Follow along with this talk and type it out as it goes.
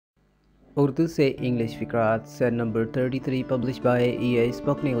Urdu से English फिकरात set number 33 published by EA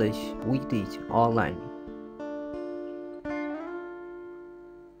Spoken English. We teach online.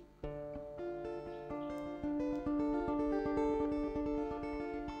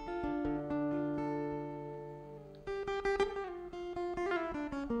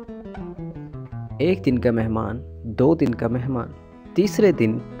 एक दिन का मेहमान, 2 दिन का मेहमान, तीसरे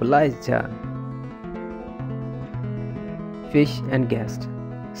दिन बुलाए जान. Fish and guest.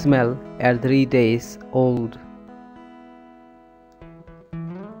 Smell at 3 days old.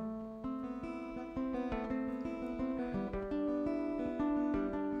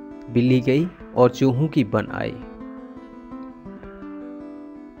 बिल्ली गई और चूहों की बन आई.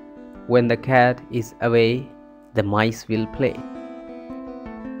 When the cat is away, the mice will play.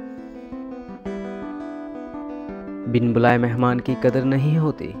 बिन बुलाए मेहमान की कदर नहीं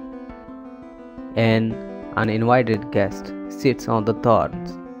होती. An uninvited guest sits on the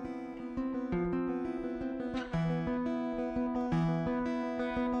thorns.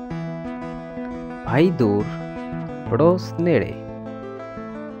 भाई दूर, पड़ोस नेड़े.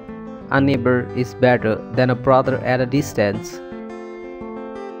 A neighbor is better than a brother at a distance.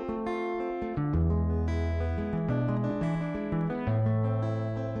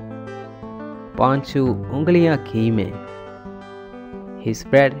 पांचों उंगलियां घी में. His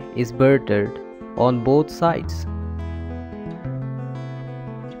bread is buttered on both sides.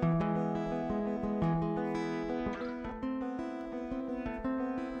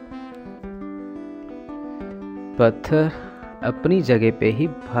 पत्थर अपनी जगह पे ही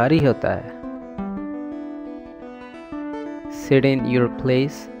भारी होता है. Sit in your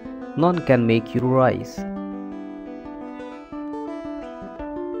place, none can make you rise.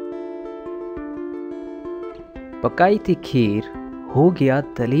 पकाई थी खीर, हो गया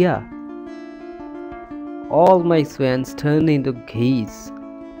दलिया. All my swans turned into geese.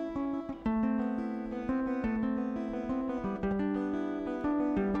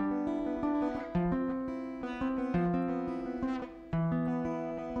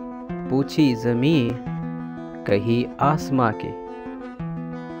 पूछी ज़मीं, कही आसमां के.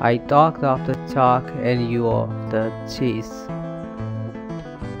 I talked of the chalk and you of the cheese.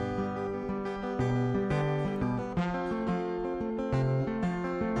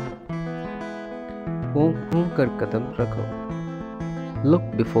 घूम घूम कर कदम रखो.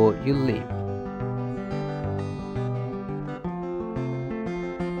 Look before you leap.